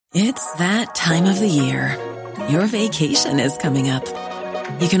It's that time of the year. Your vacation is coming up.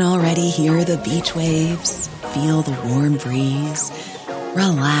 You can already hear the beach waves, feel the warm breeze,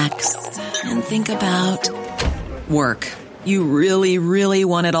 relax, and think about work. You really, really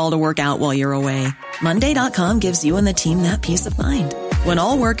want it all to work out while you're away. Monday.com gives you and the team that peace of mind. When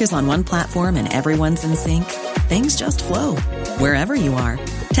all work is on one platform and everyone's in sync, things just flow. Wherever you are,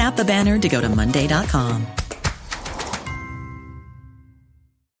 tap the banner to go to Monday.com.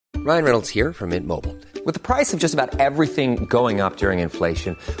 Ryan Reynolds here from Mint Mobile. With the price of just about everything going up during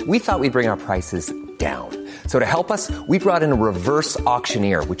inflation, we thought we'd bring our prices down. So to help us, we brought in a reverse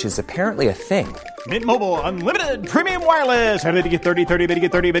auctioneer, which is apparently a thing. Mint Mobile Unlimited Premium Wireless. How to get 30, 30, how to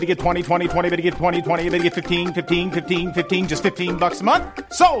get 30, how to get 20, 20, 20, how to get 20, 20, how to get 15, 15, 15, 15, just $15 a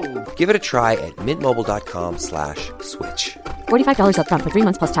month? Sold! Give it a try at mintmobile.com/switch. $45 up front for 3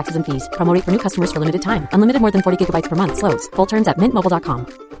 months plus taxes and fees. Promo rate for new customers for limited time. Unlimited more than 40 gigabytes per month. Slows full terms at mintmobile.com.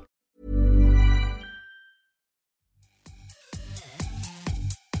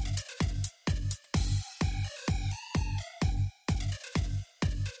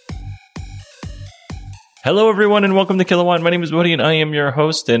 Hello, everyone, and welcome to Kilowatt. My name is Bodhi, and I am your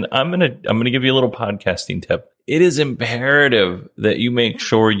host. And I'm gonna give you a little podcasting tip. It is imperative that you make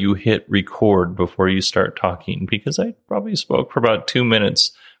sure you hit record before you start talking, because I probably spoke for about 2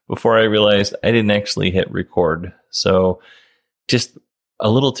 minutes before I realized I didn't actually hit record. So, just a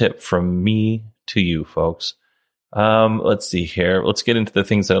little tip from me to you, folks. Let's see here. Let's get into the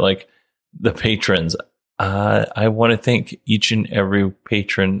things I like. The patrons. I want to thank each and every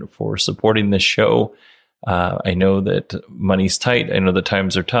patron for supporting this show. I know that money's tight. I know the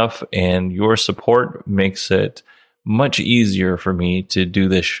times are tough, and your support makes it much easier for me to do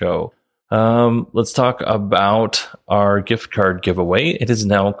this show. Let's talk about our gift card giveaway. It is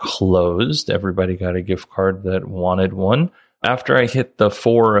now closed. Everybody got a gift card that wanted one. After I hit the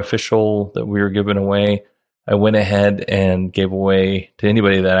 4 official that we were giving away, I went ahead and gave away to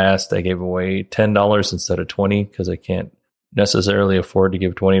anybody that asked. I gave away $10 instead of $20 because I can't necessarily afford to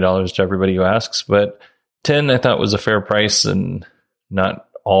give $20 to everybody who asks, but 10 I thought was a fair price, and not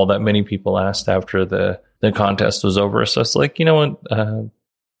all that many people asked after the contest was over. So it's like, you know what,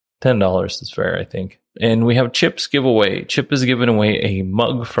 $10 is fair, I think. And we have Chip's giveaway. Chip is giving away a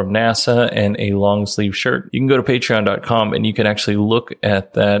mug from NASA and a long sleeve shirt. You can go to patreon.com and you can actually look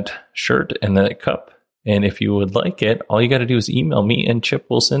at that shirt and that cup. And if you would like it, all you got to do is email me and Chip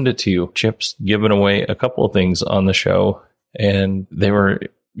will send it to you. Chip's given away a couple of things on the show, and they were,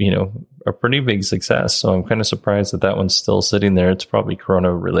 a pretty big success. So I'm kind of surprised that one's still sitting there. It's probably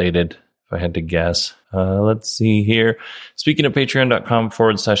Corona related, if I had to guess. Let's see here. Speaking of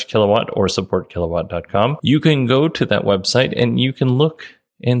patreon.com/kilowatt or supportkilowatt.com, you can go to that website and you can look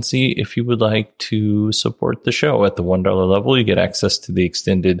and see if you would like to support the show. At the $1 level, you get access to the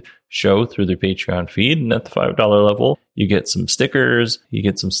extended show through the Patreon feed. And at the $5 level, you get some stickers, you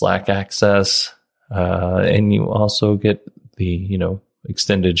get some Slack access, and you also get the,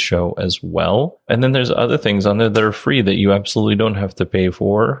 extended show as well. And then there's other things on there that are free that you absolutely don't have to pay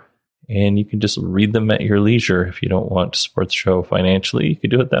for. And you can just read them at your leisure. If you don't want to support the show financially, you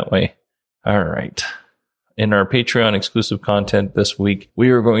could do it that way. All right. In our Patreon exclusive content this week, we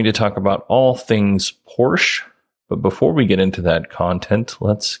are going to talk about all things Porsche. But before we get into that content,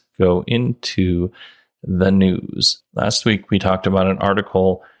 let's go into the news. Last week, we talked about an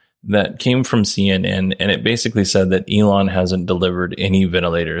article that came from CNN, and it basically said that Elon hasn't delivered any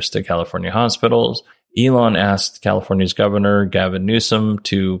ventilators to California hospitals. Elon asked California's governor, Gavin Newsom,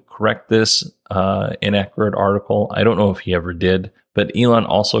 to correct this inaccurate article. I don't know if he ever did, but Elon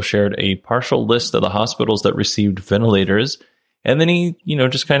also shared a partial list of the hospitals that received ventilators. And then he,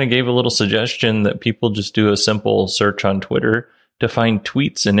 just kind of gave a little suggestion that people just do a simple search on Twitter to find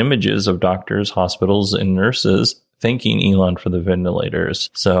tweets and images of doctors, hospitals, and nurses thanking Elon for the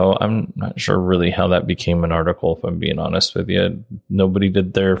ventilators. So I'm not sure really how that became an article, if I'm being honest with you. Nobody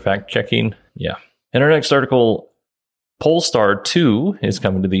did their fact checking. Yeah. In our next article, Polestar 2 is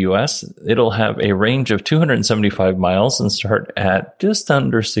coming to the US. It'll have a range of 275 miles and start at just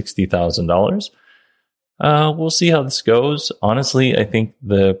under $60,000. We'll see how this goes. Honestly, I think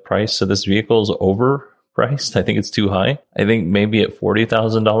the price of this vehicle is overpriced. I think it's too high. I think maybe at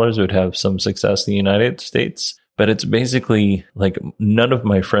 $40,000 it would have some success in the United States. But it's basically like none of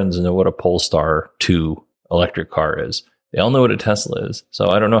my friends know what a Polestar 2 electric car is. They all know what a Tesla is. So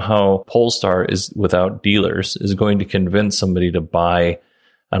I don't know how Polestar is, without dealers, is going to convince somebody to buy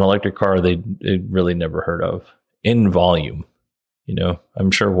an electric car they really never heard of in volume.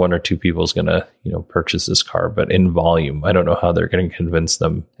 I'm sure 1 or 2 people is going to, purchase this car, but in volume, I don't know how they're going to convince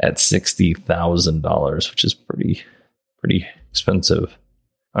them at $60,000, which is pretty expensive.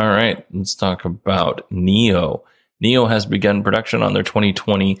 All right, let's talk about NIO. NIO has begun production on their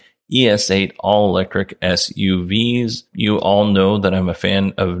 2020 ES8 all-electric SUVs. You all know that I'm a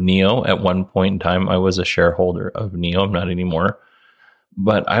fan of NIO. At one point in time, I was a shareholder of NIO. I'm not anymore.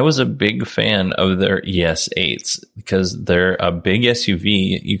 But I was a big fan of their ES8s because they're a big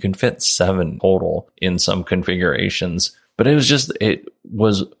SUV. You can fit 7 total in some configurations. But it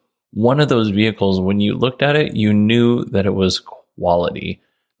was one of those vehicles, when you looked at it, you knew that it was quality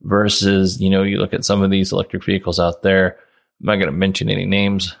versus, you look at some of these electric vehicles out there. I'm not going to mention any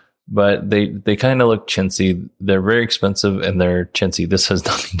names, but they kind of look chintzy. They're very expensive and they're chintzy. This has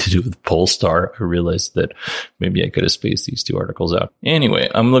nothing to do with Polestar. I realized that maybe I could have spaced these 2 articles out. Anyway,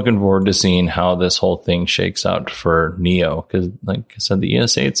 I'm looking forward to seeing how this whole thing shakes out for NIO because, like I said, the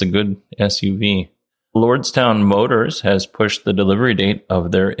ES8 is a good SUV. Lordstown Motors has pushed the delivery date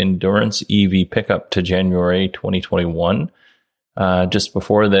of their Endurance EV pickup to January 2021. Just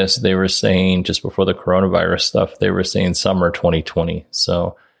before this, they were saying, just before the coronavirus stuff, they were saying summer 2020.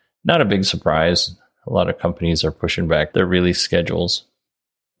 So not a big surprise. A lot of companies are pushing back their release schedules.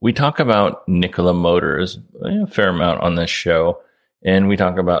 We talk about Nikola Motors a fair amount on this show, and we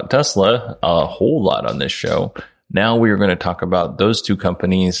talk about Tesla a whole lot on this show. Now we are going to talk about those 2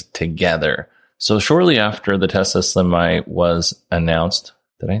 companies together. So shortly after the Tesla Semi was announced,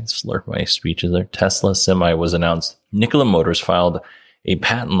 did I slurp my speeches there? Tesla Semi was announced. Nikola Motors filed a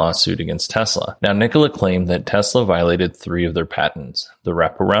patent lawsuit against Tesla. Now, Nikola claimed that Tesla violated 3 of their patents: the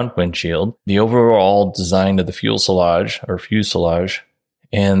wraparound windshield, the overall design of the fuselage,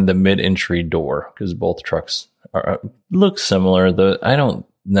 and the mid-entry door, because both trucks look similar. I don't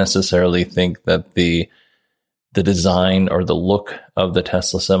necessarily think that the design or the look of the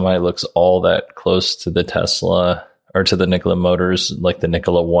Tesla Semi looks all that close to the Tesla or to the Nikola Motors, like the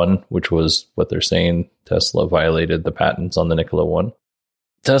Nikola One, which was what they're saying. Tesla violated the patents on the Nikola One.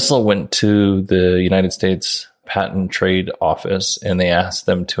 Tesla went to the United States Patent Trade Office and they asked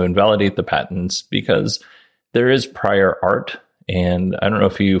them to invalidate the patents because there is prior art. And I don't know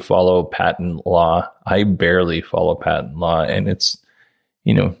if you follow patent law. I barely follow patent law, and it's,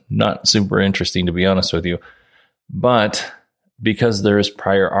 not super interesting, to be honest with you. But because there is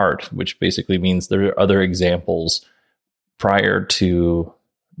prior art, which basically means there are other examples prior to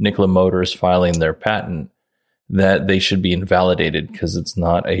Nikola Motors filing their patent, that they should be invalidated because it's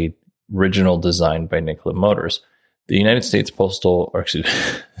not a original design by Nikola Motors. The United States the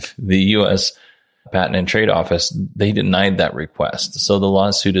U.S. Patent and Trade Office, they denied that request. So the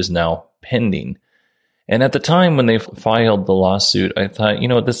lawsuit is now pending. And at the time when they filed the lawsuit, I thought,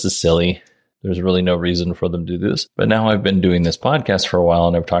 this is silly. There's really no reason for them to do this. But now I've been doing this podcast for a while,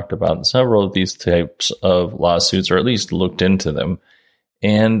 and I've talked about several of these types of lawsuits, or at least looked into them.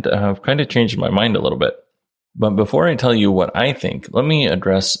 And I've kind of changed my mind a little bit. But before I tell you what I think, let me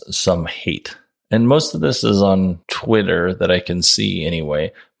address some hate. And most of this is on Twitter that I can see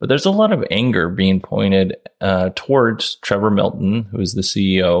anyway. But there's a lot of anger being pointed towards Trevor Milton, who is the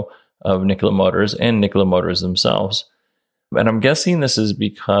CEO of Nikola Motors, and Nikola Motors themselves. And I'm guessing this is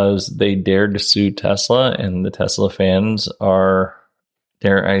because they dared to sue Tesla, and the Tesla fans are,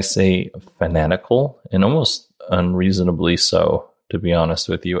 dare I say, fanatical and almost unreasonably so, to be honest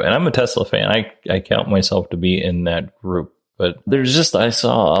with you. And I'm a Tesla fan. I count myself to be in that group. But I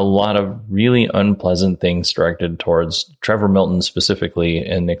saw a lot of really unpleasant things directed towards Trevor Milton specifically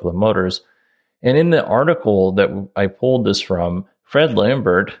and Nikola Motors. And in the article that I pulled this from, Fred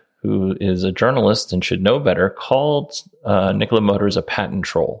Lambert, who is a journalist and should know better, called Nikola Motors a patent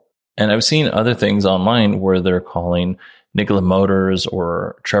troll. And I've seen other things online where they're calling Nikola Motors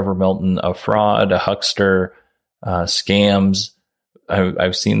or Trevor Milton a fraud, a huckster, scams.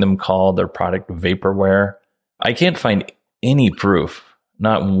 I've seen them call their product vaporware. I can't find any proof,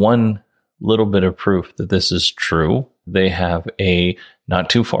 not one little bit of proof that this is true. They have not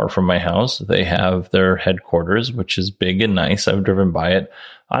too far from my house, they have their headquarters, which is big and nice. I've driven by it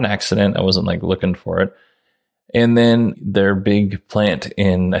on accident. I wasn't looking for it. And then their big plant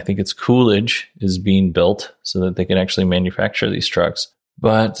in, I think it's Coolidge, is being built so that they can actually manufacture these trucks.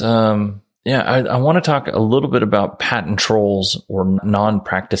 But I want to talk a little bit about patent trolls or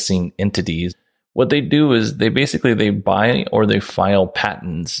non-practicing entities. What they do is they buy or they file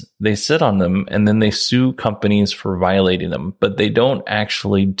patents. They sit on them and then they sue companies for violating them, but they don't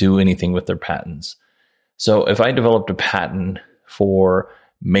actually do anything with their patents. So if I developed a patent for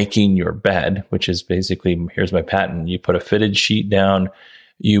making your bed, which is basically, here's my patent. You put a fitted sheet down,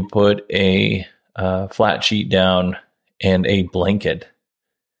 you put a flat sheet down and a blanket.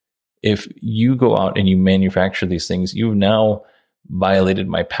 If you go out and you manufacture these things, you've now violated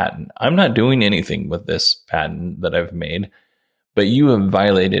my patent. I'm not doing anything with this patent that I've made, but you have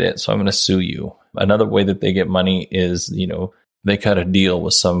violated it, so I'm going to sue you. Another way that they get money is, they cut a deal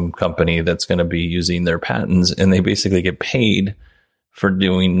with some company that's going to be using their patents, and they basically get paid for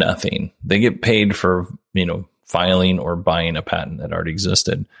doing nothing. They get paid for, filing or buying a patent that already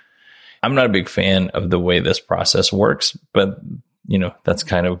existed. I'm not a big fan of the way this process works, but, that's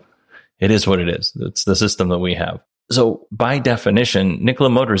kind of, it is what it is. It's the system that we have. So by definition, Nikola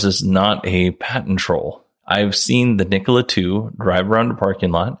Motors is not a patent troll. I've seen the Nikola 2 drive around the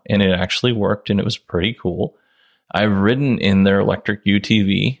parking lot, and it actually worked, and it was pretty cool. I've ridden in their electric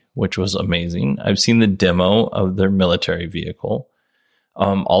UTV, which was amazing. I've seen the demo of their military vehicle.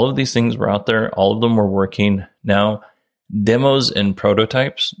 All of these things were out there. All of them were working. Now, demos and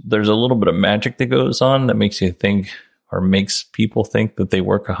prototypes, there's a little bit of magic that goes on that makes you think, or makes people think that they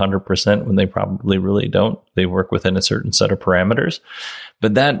work 100% when they probably really don't. They work within a certain set of parameters.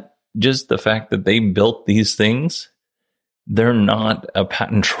 But that, just the fact that they built these things, they're not a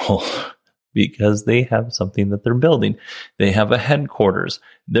patent troll because they have something that they're building. They have a headquarters.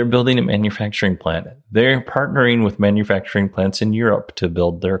 They're building a manufacturing plant. They're partnering with manufacturing plants in Europe to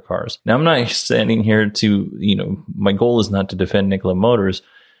build their cars. Now, I'm not standing here to, my goal is not to defend Nikola Motors.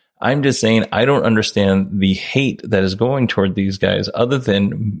 I'm just saying I don't understand the hate that is going toward these guys, other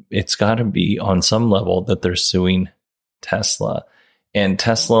than it's got to be on some level that they're suing Tesla. And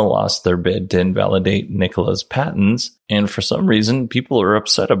Tesla lost their bid to invalidate Nikola's patents. And for some reason, people are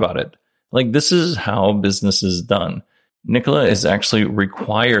upset about it. Like, this is how business is done. Nikola is actually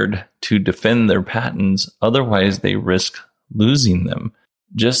required to defend their patents. Otherwise, they risk losing them.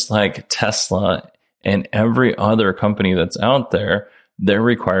 Just like Tesla and every other company that's out there, they're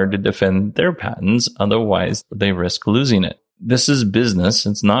required to defend their patents. Otherwise, they risk losing it. This is business.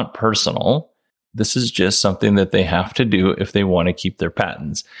 It's not personal. This is just something that they have to do if they want to keep their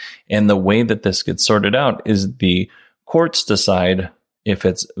patents. And the way that this gets sorted out is the courts decide if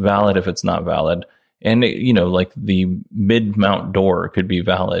it's valid, if it's not valid. And, like the mid-mount door could be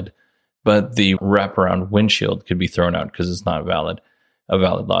valid, but the wraparound windshield could be thrown out because it's not valid, a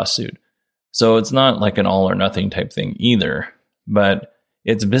valid lawsuit. So it's not like an all or nothing type thing either, but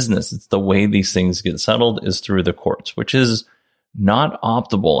it's business. It's the way these things get settled is through the courts, which is not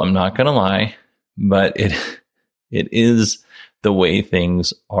optimal. I'm not going to lie, but it is the way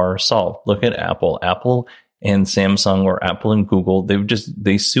things are solved. Look at Apple. Apple and Samsung, or Apple and Google,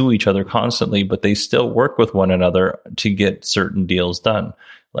 they sue each other constantly, but they still work with one another to get certain deals done.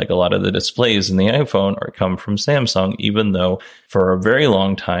 Like a lot of the displays in the iPhone come from Samsung, even though for a very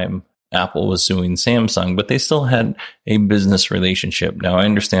long time, Apple was suing Samsung, but they still had a business relationship. Now, I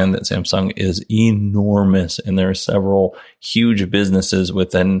understand that Samsung is enormous, and there are several huge businesses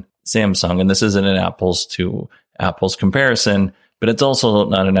within Samsung, and this isn't an apples to apples comparison, but it's also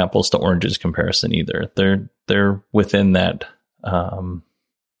not an apples to oranges comparison either. They're within that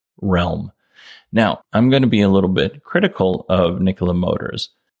realm. Now, I'm going to be a little bit critical of Nikola Motors.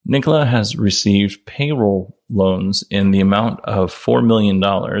 Nikola has received payroll loans in the amount of $4 million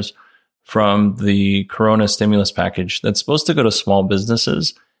from the Corona stimulus package that's supposed to go to small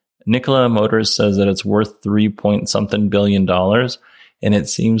businesses. Nikola Motors says that it's worth $3.something billion, and it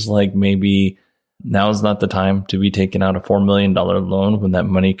seems like maybe now's not the time to be taking out a $4 million loan when that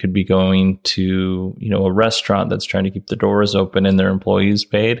money could be going to, a restaurant that's trying to keep the doors open and their employees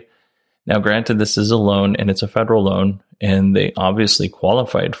paid. Now, granted, this is a loan and it's a federal loan, and they obviously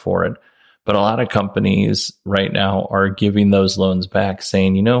qualified for it. But a lot of companies right now are giving those loans back,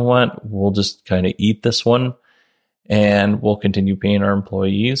 saying, you know what, we'll just kind of eat this one and we'll continue paying our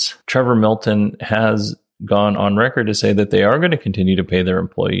employees. Trevor Milton has gone on record to say that they are going to continue to pay their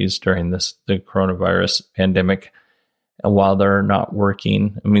employees during the coronavirus pandemic and while they're not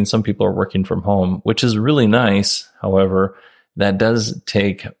working. I mean, some people are working from home, which is really nice. However, that does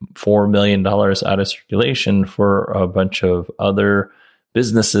take $4 million out of circulation for a bunch of other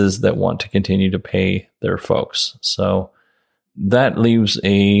businesses that want to continue to pay their folks. So that leaves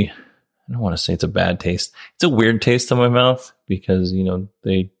I don't want to say it's a bad taste. It's a weird taste in my mouth because,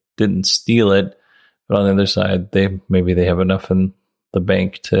 they didn't steal it. But on the other side, maybe they have enough in the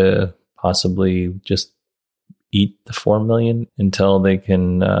bank to possibly just eat the $4 million until they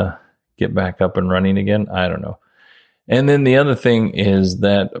can get back up and running again. I don't know. And then the other thing is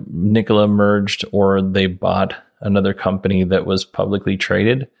that Nikola merged, or they bought another company that was publicly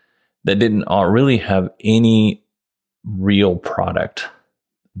traded that didn't really have any real product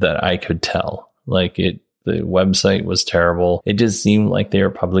that I could tell. The website was terrible. It just seemed like they were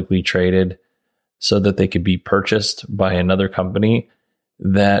publicly traded so that they could be purchased by another company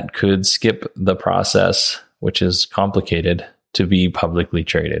that could skip the process, which is complicated, to be publicly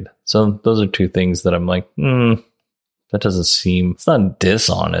traded. So those are two things that I'm like, That doesn't seem, it's not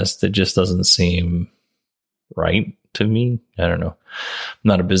dishonest. It just doesn't seem right to me. I don't know. I'm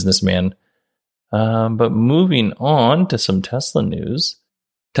not a businessman. But moving on to some Tesla news.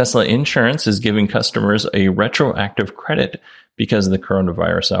 Tesla Insurance is giving customers a retroactive credit because of the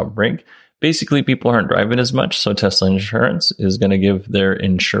coronavirus outbreak. Basically, people aren't driving as much, so Tesla Insurance is going to give their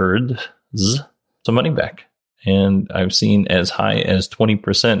insureds some money back. And I've seen as high as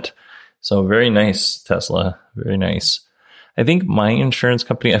 20%. So very nice, Tesla. Very nice. I think my insurance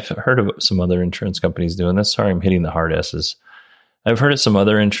company, I've heard of some other insurance companies doing this. Sorry, I'm hitting the hard S's. I've heard of some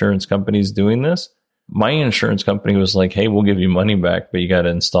other insurance companies doing this. My insurance company was like, hey, we'll give you money back, but you got to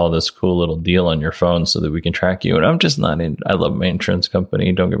install this cool little deal on your phone so that we can track you. And I'm just not in. I love my insurance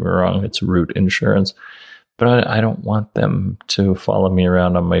company. Don't get me wrong. It's Root Insurance. But I don't want them to follow me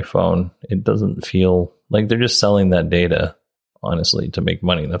around on my phone. It doesn't feel like they're just selling that data, honestly, to make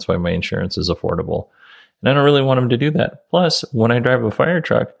money. That's why my insurance is affordable. And I don't really want them to do that. Plus, when I drive a fire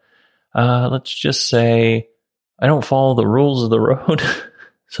truck, let's just say I don't follow the rules of the road.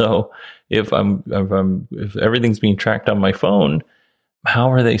 So if everything's being tracked on my phone,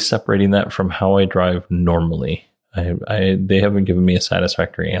 how are they separating that from how I drive normally? They haven't given me a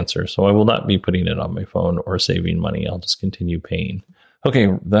satisfactory answer, so I will not be putting it on my phone or saving money. I'll just continue paying. Okay,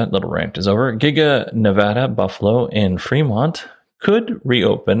 that little rant is over. Giga, Nevada, Buffalo, and Fremont could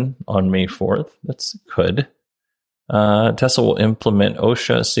reopen on May 4th. That's could. Tesla will implement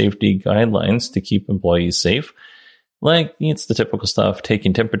OSHA safety guidelines to keep employees safe. Like, it's the typical stuff,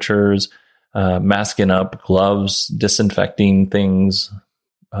 taking temperatures, masking up, gloves, disinfecting things,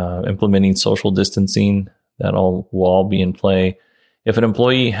 implementing social distancing. That will all be in play. If an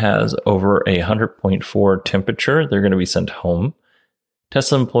employee has over 100.4 temperature, they're going to be sent home.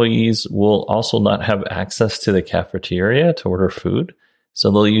 Tesla employees will also not have access to the cafeteria to order food. So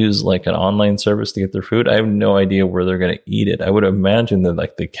they'll use like an online service to get their food. I have no idea where they're going to eat it. I would imagine that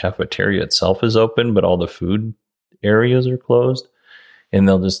like the cafeteria itself is open, but all the food areas are closed, and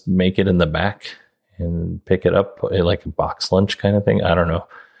they'll just make it in the back and pick it up like a box lunch kind of thing. I don't know.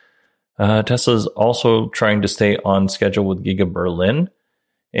 Tesla's also trying to stay on schedule with Giga Berlin.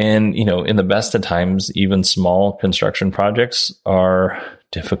 And, in the best of times, even small construction projects are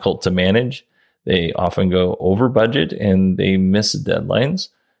difficult to manage. They often go over budget and they miss deadlines.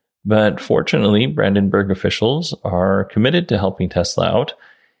 But fortunately, Brandenburg officials are committed to helping Tesla out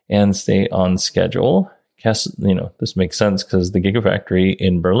and stay on schedule. This makes sense because the Gigafactory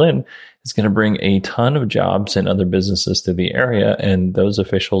in Berlin is going to bring a ton of jobs and other businesses to the area, and those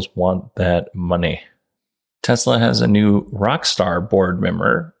officials want that money. Tesla has a new Rockstar board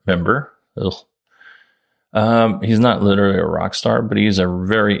member. He's not literally a rock star, but he's a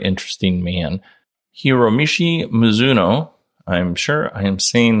very interesting man. Hiromichi Mizuno, I'm sure I am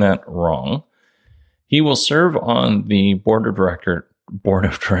saying that wrong. He will serve on the board of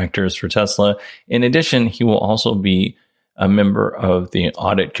directors for Tesla. In addition, he will also be a member of the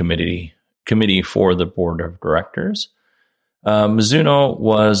audit committee for the board of directors. Mizuno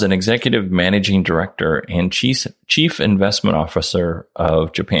was an executive managing director and chief investment officer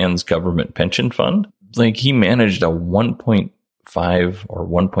of Japan's government pension fund. Like, he managed a 1.5 or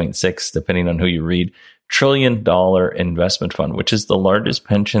 1.6, depending on who you read, $1 trillion investment fund, which is the largest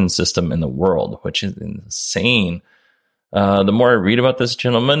pension system in the world, which is insane. The more I read about this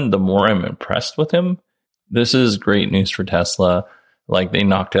gentleman, the more I'm impressed with him. This is great news for Tesla. Like, they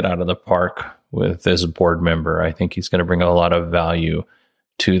knocked it out of the park with this board member. I think he's going to bring a lot of value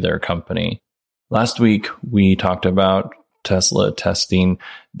to their company. Last week, we talked about Tesla testing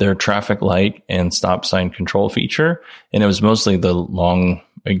their traffic light and stop sign control feature. And it was mostly the long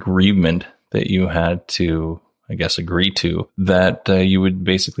agreement that you had to, I guess, agree to, that you would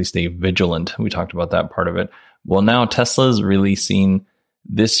basically stay vigilant. We talked about that part of it. Well, now Tesla's releasing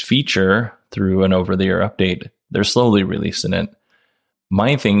this feature through an over-the-air update. They're slowly releasing it.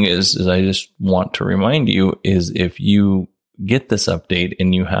 My thing is I just want to remind you, is if you get this update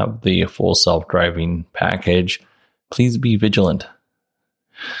and you have the full self-driving package, please be vigilant.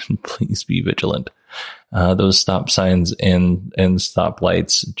 Please be vigilant. Those stop signs and stop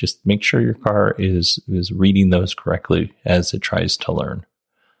lights, just make sure your car is reading those correctly as it tries to learn.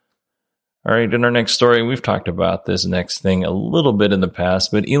 All right, in our next story, we've talked about this next thing a little bit in the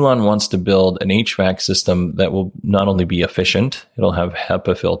past, but Elon wants to build an HVAC system that will not only be efficient, it'll have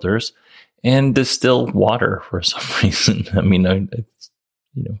HEPA filters and distill water for some reason. I mean, it's,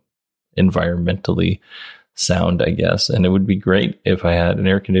 environmentally sound, I guess. And it would be great if I had an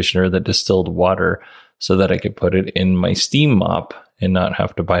air conditioner that distilled water so that I could put it in my steam mop and not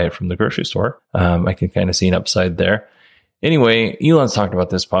have to buy it from the grocery store. I can kind of see an upside there. Anyway, Elon's talked about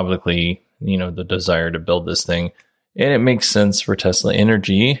this publicly, the desire to build this thing. And it makes sense for Tesla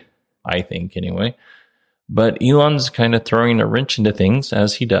Energy, I think anyway. But Elon's kind of throwing a wrench into things,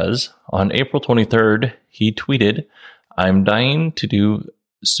 as he does. On April 23rd, he tweeted, "I'm dying to do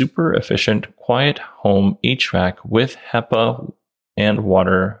super efficient, quiet home HVAC with HEPA and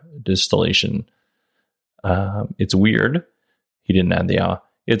water distillation. It's weird." He didn't add the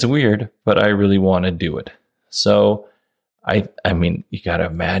It's weird, but I really want to do it. So, I mean, you got to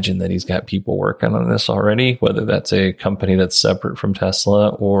imagine that he's got people working on this already, whether that's a company that's separate from Tesla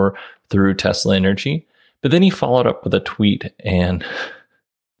or through Tesla Energy. But then he followed up with a tweet, and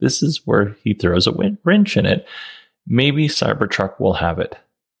this is where he throws a wrench in it. Maybe Cybertruck will have it.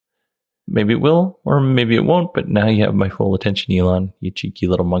 Maybe it will, or maybe it won't, but now you have my full attention, Elon, you cheeky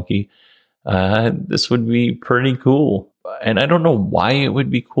little monkey. This would be pretty cool. And I don't know why it would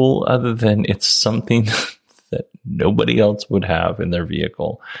be cool other than it's something that nobody else would have in their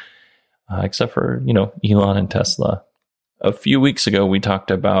vehicle, except for, Elon and Tesla. A few weeks ago, we talked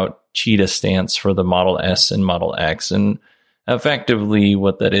about Cheetah stance for the Model S and Model X. And effectively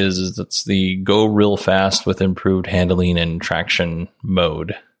what that is it's the go real fast with improved handling and traction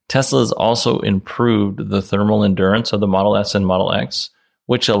mode. Tesla has also improved the thermal endurance of the Model S and Model X,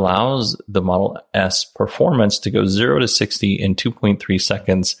 which allows the Model S performance to go 0 to 60 in 2.3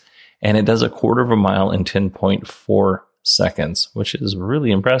 seconds. And it does a quarter of a mile in 10.4 seconds, which is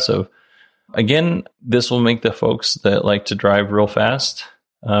really impressive. Again, this will make the folks that like to drive real fast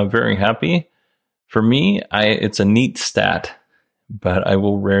very happy. For me, it's a neat stat, but I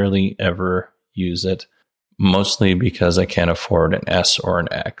will rarely ever use it, mostly because I can't afford an S or an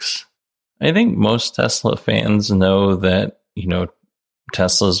X. I think most Tesla fans know that,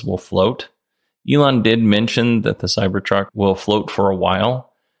 Teslas will float. Elon did mention that the Cybertruck will float for a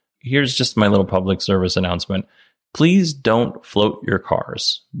while. Here's just my little public service announcement. Please don't float your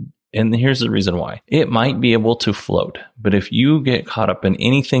cars. And here's the reason why. It might be able to float, but if you get caught up in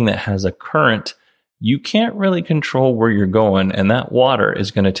anything that has a current, you can't really control where you're going, and that water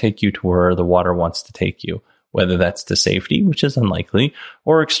is going to take you to where the water wants to take you, whether that's to safety, which is unlikely,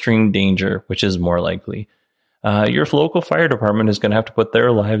 or extreme danger, which is more likely. Your local fire department is going to have to put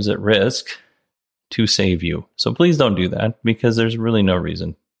their lives at risk to save you. So please don't do that, because there's really no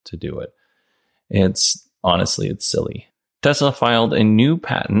reason to do it. It's silly. Tesla filed a new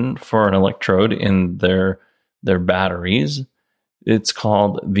patent for an electrode in their batteries. It's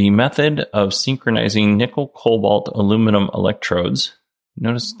called the method of synchronizing nickel, cobalt, aluminum electrodes.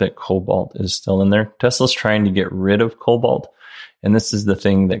 Notice that cobalt is still in there. Tesla's trying to get rid of cobalt, and this is the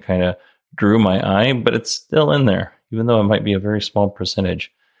thing that kind of drew my eye, but it's still in there, even though it might be a very small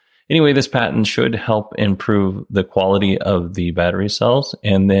percentage. Anyway, this patent should help improve the quality of the battery cells,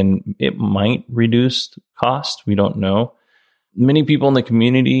 and then it might reduce cost. We don't know. Many people in the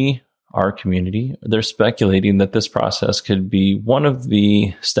community, they're speculating that this process could be one of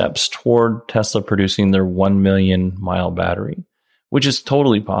the steps toward Tesla producing their 1 million mile battery, which is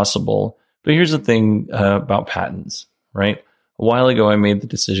totally possible. But here's the thing about patents, right? A while ago, I made the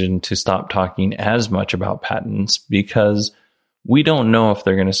decision to stop talking as much about patents because we don't know if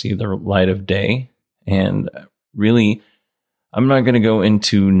they're going to see the light of day. And really, I'm not going to go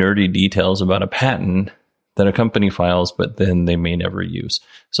into nerdy details about a patent that a company files, but then they may never use.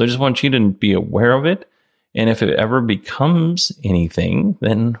 So I just want you to be aware of it. And if it ever becomes anything,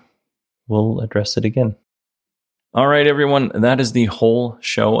 then we'll address it again. All right, everyone, that is the whole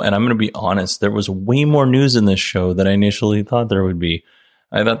show. And I'm going to be honest, there was way more news in this show than I initially thought there would be.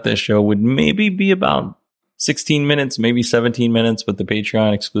 I thought this show would maybe be about 16 minutes, maybe 17 minutes with the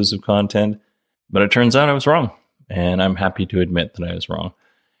Patreon exclusive content. But it turns out I was wrong. And I'm happy to admit that I was wrong.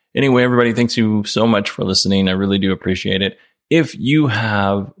 Anyway, everybody, thanks you so much for listening. I really do appreciate it. If you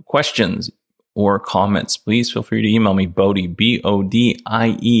have questions or comments, please feel free to email me, Bodie, BODIE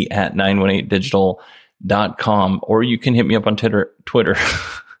at 918digital.com, or you can hit me up on Twitter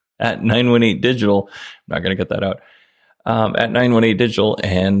at 918digital. I'm not going to get that out. At 918digital,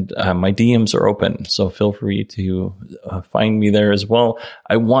 and my DMs are open, so feel free to find me there as well.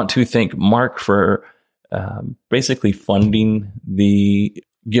 I want to thank Mark for basically funding the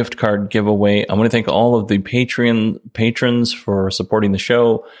gift card giveaway. I want to thank all of the Patreon patrons for supporting the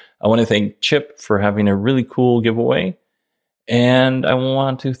show. I want to thank Chip for having a really cool giveaway. And I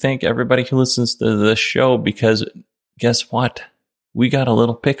want to thank everybody who listens to the show, because guess what? We got a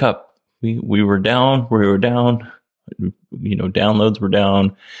little pickup. We were down. Downloads were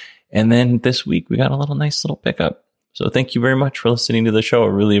down. And then this week we got a nice little pickup. So thank you very much for listening to the show. I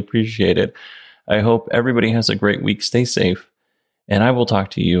really appreciate it. I hope everybody has a great week. Stay safe. And I will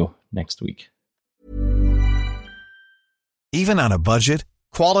talk to you next week. Even on a budget,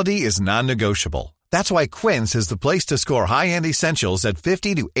 quality is non-negotiable. That's why Quince is the place to score high-end essentials at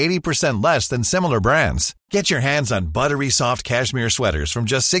 50 to 80% less than similar brands. Get your hands on buttery soft cashmere sweaters from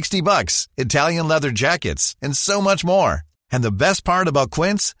just $60, Italian leather jackets, and so much more. And the best part about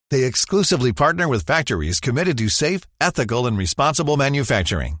Quince, they exclusively partner with factories committed to safe, ethical, and responsible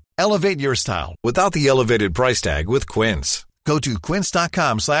manufacturing. Elevate your style without the elevated price tag with Quince. Go to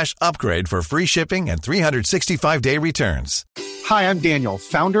quince.com/upgrade for free shipping and 365-day returns. Hi, I'm Daniel,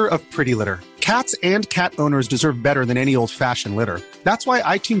 founder of Pretty Litter. Cats and cat owners deserve better than any old-fashioned litter. That's why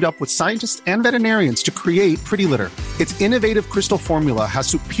I teamed up with scientists and veterinarians to create Pretty Litter. Its innovative crystal formula has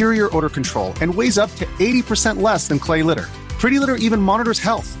superior odor control and weighs up to 80% less than clay litter. Pretty Litter even monitors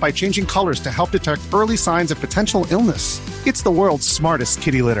health by changing colors to help detect early signs of potential illness. It's the world's smartest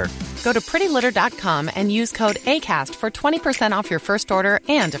kitty litter. Go to prettylitter.com and use code ACAST for 20% off your first order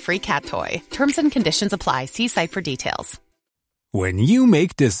and a free cat toy. Terms and conditions apply. See site for details. When you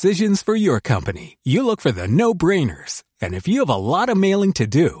make decisions for your company, you look for the no-brainers. And if you have a lot of mailing to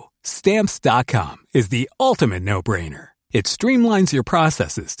do, Stamps.com is the ultimate no-brainer. It streamlines your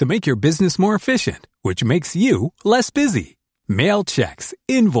processes to make your business more efficient, which makes you less busy. Mail checks,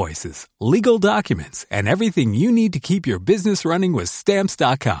 invoices, legal documents, and everything you need to keep your business running with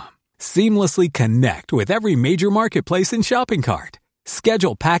Stamps.com. Seamlessly connect with every major marketplace and shopping cart.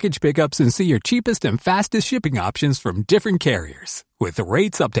 Schedule package pickups and see your cheapest and fastest shipping options from different carriers. With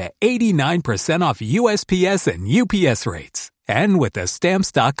rates up to 89% off USPS and UPS rates. And with the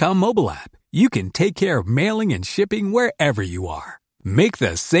Stamps.com mobile app, you can take care of mailing and shipping wherever you are. Make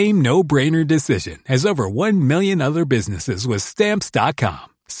the same no-brainer decision as over 1 million other businesses with Stamps.com.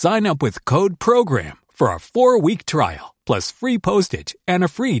 Sign up with code PROGRAM for a 4-week trial, plus free postage and a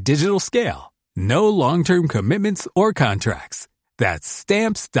free digital scale. No long-term commitments or contracts. That's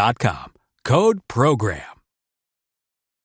Stamps.com. Code PROGRAM.